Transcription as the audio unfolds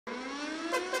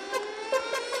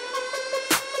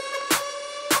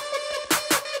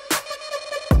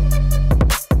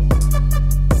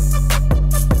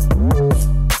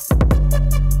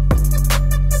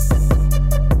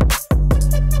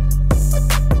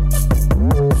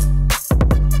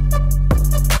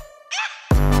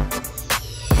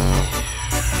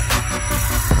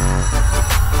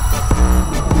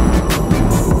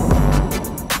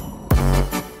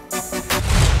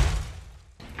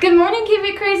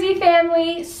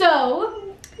family.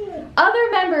 So,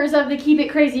 other members of the Keep It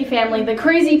Crazy family, the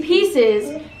Crazy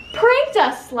Pieces, pranked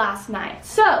us last night.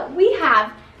 So, we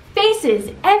have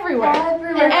faces everywhere.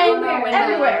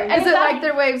 Everywhere. Is it like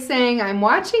their way of saying, I'm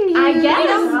watching you? I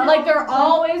guess. Like they're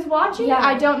always watching? Yeah.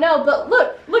 I don't know. But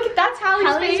look, that's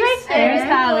Hallie's face right there. There's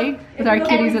Hallie with our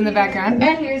kitties in the background.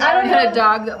 And here's I had a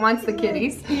dog that wants the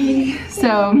kitties.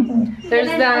 So, there's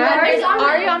that. There's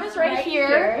Ariana's right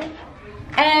here.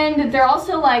 And they're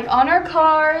also like on our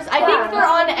cars. I think they're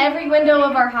on every window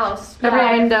of our house.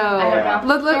 Every window. I don't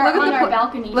know. Look at the our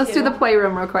balcony. Let's do the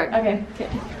playroom real quick. Okay.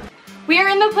 We are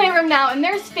in the playroom now, and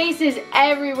there's faces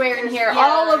everywhere in here,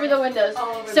 all over the windows.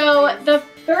 So the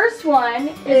first one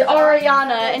is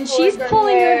Ariana, and she's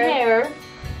pulling her hair.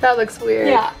 That looks weird.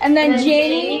 Yeah, and then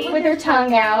Jamie with her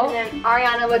tongue out. And then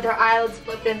Ariana with her eyelids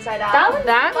flipped inside out.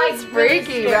 That was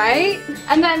freaky, right?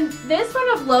 And then this one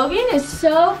of Logan is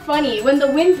so funny. When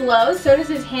the wind blows, so does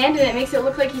his hand, and it makes it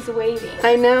look like he's waving.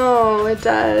 I know, it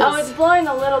does. Oh, it's blowing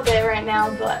a little bit right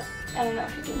now, but I don't know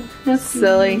if you can. That's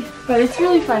silly. But it's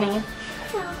really funny.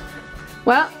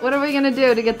 Well, what are we gonna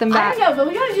do to get them back? I don't know,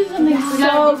 but we gotta do something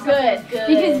so good.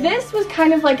 Because this was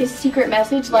kind of like a secret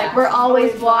message, like we're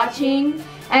always watching.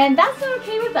 And that's not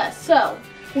okay with us. So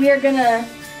we're gonna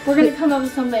come up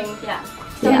with something,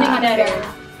 something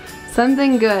better.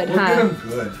 Something good, We'll huh? get them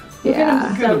good. Yeah.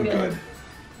 We'll get them good.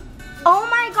 Oh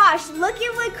my gosh, look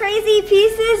at what Crazy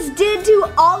Pieces did to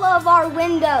all of our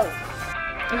windows.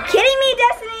 Are you kidding me,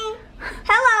 Destiny?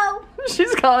 Hello.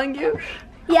 She's calling you?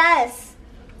 Yes.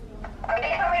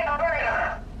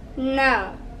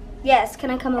 No. Yes, can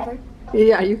I come over?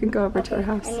 Yeah, you can go over to her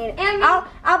house.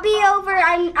 I'll be over.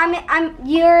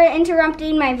 You're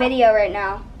interrupting my video right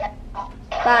now.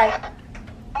 Bye.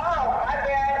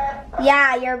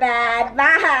 Yeah, you're bad.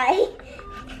 Bye.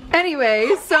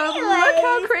 Anyway, so look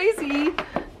how crazy.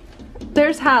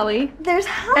 There's Hallie.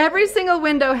 Every single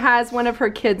window has one of her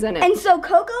kids in it. And so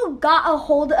Coco got a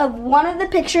hold of one of the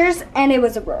pictures, and it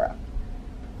was Aurora.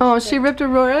 Oh, she ripped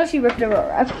Aurora? She ripped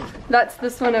Aurora. That's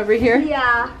this one over here?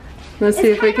 Yeah. Let's see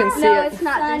if we can see it. No, it's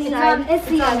not this side. It's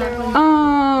the other one.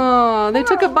 Oh, they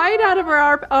took a bite out of her.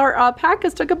 Our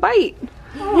alpacas took a bite.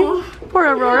 Poor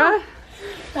Aurora.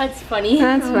 That's funny.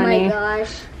 That's funny. Oh my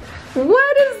gosh.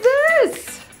 What is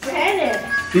this?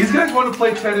 Tennis. These guys want to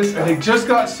play tennis, and they just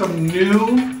got some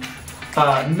new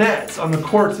nets on the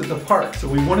courts at the park, so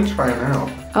we want to try them out.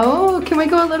 Oh, can we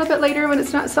go a little bit later when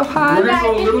it's not so hot? We're gonna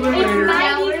go a little bit later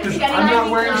because I'm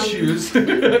not wearing shoes.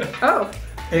 Oh.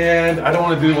 And I don't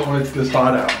want to do it when it's this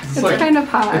hot out. It's like, kind of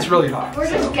hot. It's really hot. We're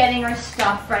just getting our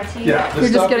stuff ready. Yeah. You're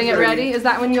just getting it ready? Is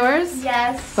that one yours?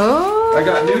 Yes. Oh. I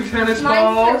got new tennis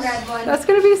balls. That's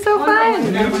going to be so fun.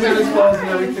 New tennis balls and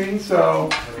everything. So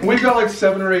we've got like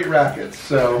 7 or 8 rackets.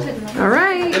 So. All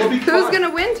right. It'll be Who's fun. going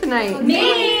to win tonight?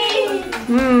 Me.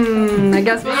 I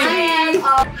guess we'll see.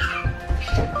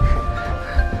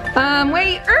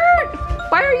 Wait,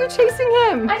 why are you chasing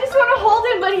him? I just want to hold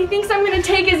him, but he thinks I'm going to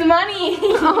take his money.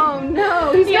 Oh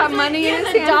no, he's got money in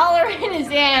his hand. He has $1 in his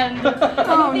hand.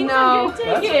 Oh he thinks no. I'm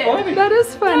gonna take it. Funny. That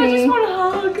is funny. I just want a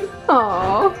hug.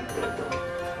 Oh.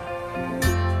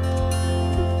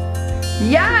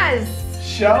 Yes.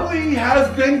 Shelly has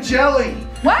been jelly.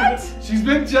 What? She's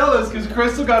been jealous because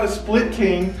Crystal got a split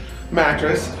king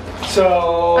mattress.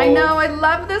 So. I know, I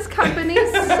love this company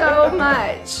so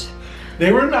much.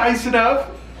 They were nice enough,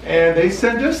 and they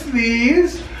sent us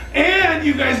these. And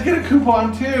you guys get a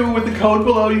coupon too. With the code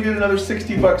below, you get another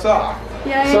 $60 off.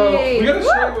 Yay. So we gotta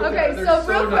show you what Okay, they're so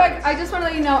real quick, nice. I just want to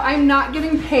let you know I'm not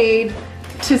getting paid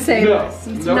to say this.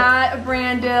 It's not a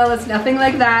brand deal, it's nothing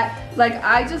like that. Like,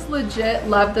 I just legit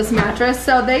love this mattress.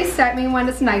 So they sent me one,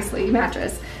 it's Nicely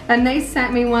mattress. And they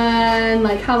sent me one,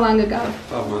 like, how long ago?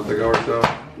 A month ago or so.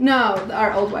 No,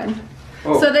 our old one.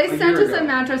 Oh, so they sent us ago. a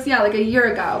mattress, yeah, like a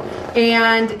year ago.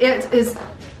 And it is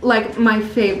like my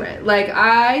favorite. Like,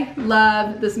 I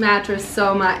love this mattress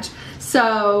so much.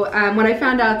 So when I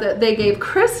found out that they gave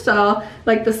Crystal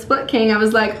like the split king, I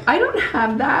was like, I don't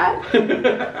have that.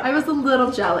 I was a little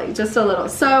jelly, just a little.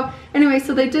 So anyway,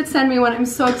 so they did send me one. I'm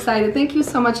so excited. Thank you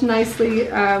so much,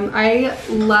 Nicely. I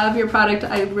love your product.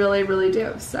 I really, really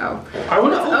do. So I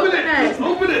want to open it. Let's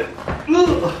open it.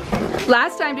 Ugh.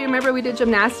 Last time, do you remember we did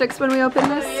gymnastics when we opened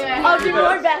this? Yeah. Oh, do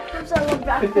more bathrooms. I love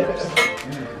bathrooms.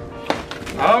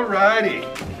 Alrighty.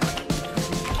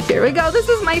 Here we go. This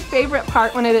is my favorite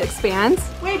part when it expands.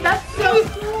 Wait, that's so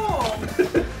cool.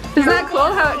 Isn't that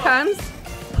cool how it comes?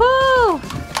 Pull!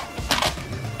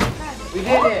 We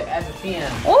did it as a team.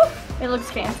 Oh, it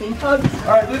looks fancy.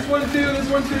 Alright, this one too, this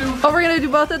one too. Oh, we're gonna do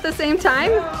both at the same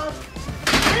time?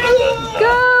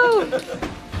 Go!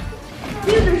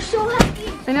 Dude, they're so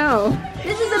heavy. I know.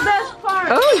 This is the best part.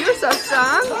 Oh, you're so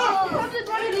strong. Comes with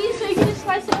one of these so you can just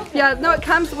slice it open. Yeah, no, it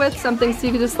comes with something so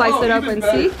you can just slice it even open.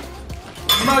 better. See?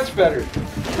 Much better.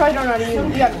 Probably don't know how to use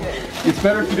it. You got it. It's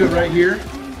better if you do it right here.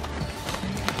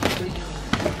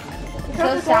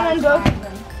 So satisfying.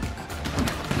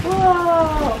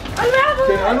 Whoa! Unravel!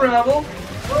 Okay, unravel.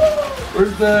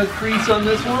 Where's the crease on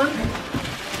this one?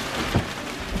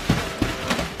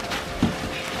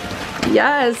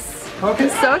 Yes. Okay. I'm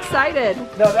so excited.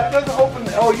 No, that doesn't open.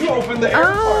 Oh, you opened the air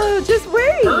part. Oh, just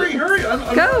wait. Hurry, hurry.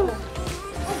 Go.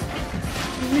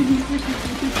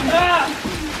 Ah!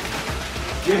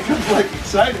 Jacob's like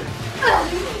excited.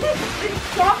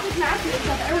 Softest mattress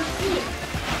I've ever seen.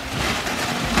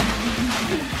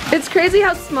 It's crazy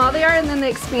how small they are and then they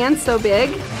expand so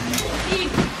big. All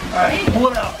right, pull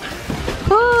it out.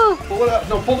 Oh, Pull it out.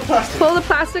 No, pull the plastic. pull the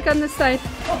plastic on this side.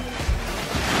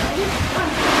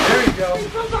 There you go.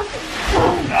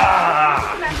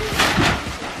 Ah!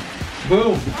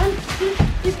 Boom.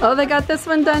 Oh, they got this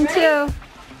one done too.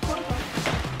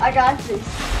 I got this.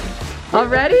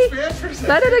 Already? Expand for a second.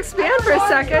 Let it expand for a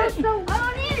second. I don't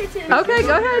need it to. Okay,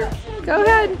 go ahead. Go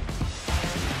ahead.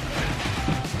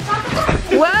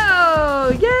 Whoa,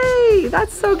 yay,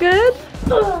 that's so good.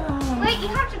 Wait, you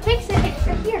have to fix it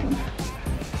right here.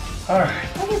 All right.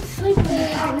 I can sleep with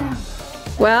it right now.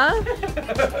 Well,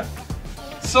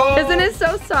 So. isn't it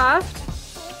so soft?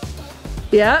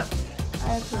 Yep,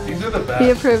 These are the he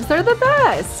best. approves. They're the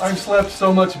best. I've slept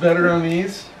so much better on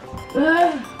these.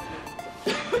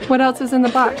 What else is in the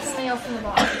box? Something else in the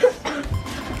box.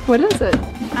 What is it? I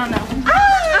don't know.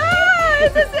 Ah,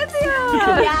 it's a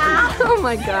Cynthia! Yeah. Oh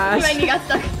my gosh. You got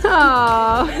stuck.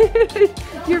 Oh,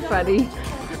 you're funny.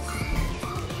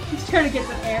 Just trying to get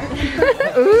some air.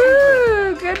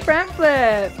 Ooh, good front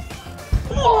flip.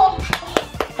 Oh.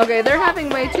 Okay, they're having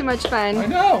way too much I fun.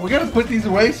 know. We gotta put these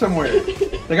away somewhere.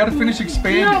 They gotta finish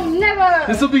expanding. Never.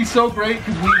 This will be so great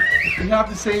because we have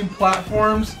the same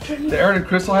platforms that Aaron and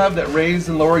Crystal have that raise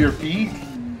and lower your feet.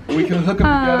 And we can hook them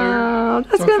together. Oh,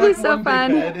 that's So gonna be it's like so one big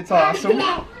fun. bed. It's awesome.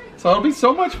 So it'll be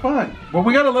so much fun. But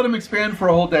we gotta let them expand for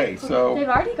a whole day. They've So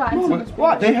already gotten so much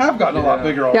bigger. they have gotten a lot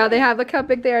bigger. Yeah, they have. Look how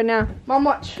big they are now. Mom,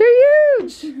 watch. They're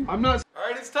huge. I'm not. All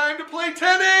right, it's time to play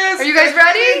tennis. Are you guys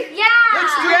ready? Yeah.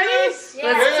 Let's do this.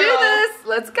 Let's do this.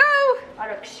 Let's go. That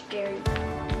looks scary.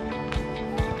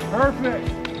 Perfect.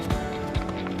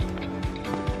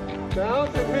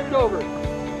 Bounce and hit it over.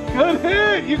 Good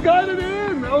hit. You got it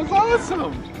in. That was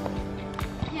awesome.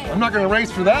 I'm not gonna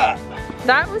race for that.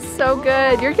 That was so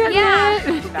good. You're getting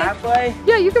it. Can I play?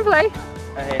 Yeah, you can play.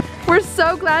 Okay. We're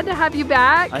so glad to have you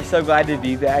back. I'm so glad to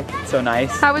be back. It's so nice.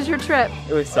 How was your trip?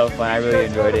 It was so fun. I really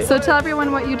enjoyed it. So tell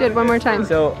everyone what you did one more time.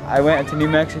 So I went to New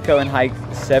Mexico and hiked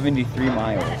 73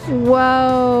 miles.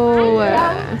 Whoa.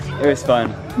 It was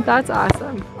fun. That's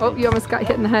awesome. Oh, you almost got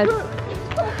hit in the head.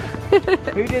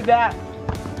 Who did that?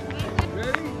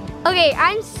 Okay,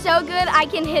 I'm so good I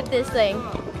can hit this thing.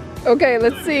 Okay,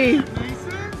 let's see.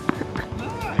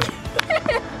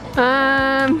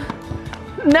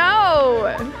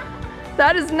 No.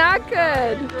 That is not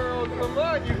good. Girl, come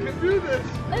on, you can do this.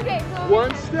 Okay, so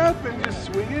One step and just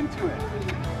swing into it.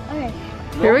 okay.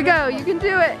 Here we go. You can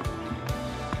do it.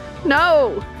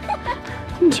 No.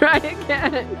 Try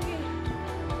again.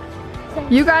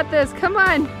 You got this. Come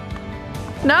on.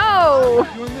 No.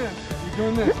 You're doing this. You're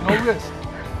doing this. No wrist.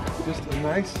 Just a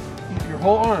nice, your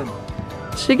whole arm.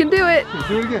 She can do it. Okay,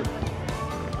 do it again.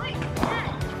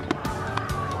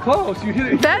 Close. You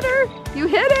hit it. Better. You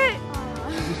hit it.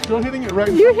 You're still hitting it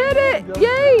right. You hit it.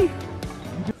 Yay.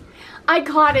 I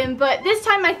caught him, but this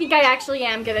time I think I actually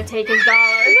am gonna take his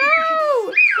dollar.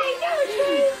 No.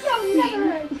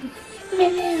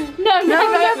 No, never.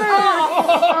 never.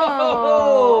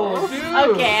 Oh. Oh, dude.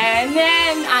 Okay, and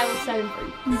then I will set him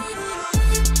free.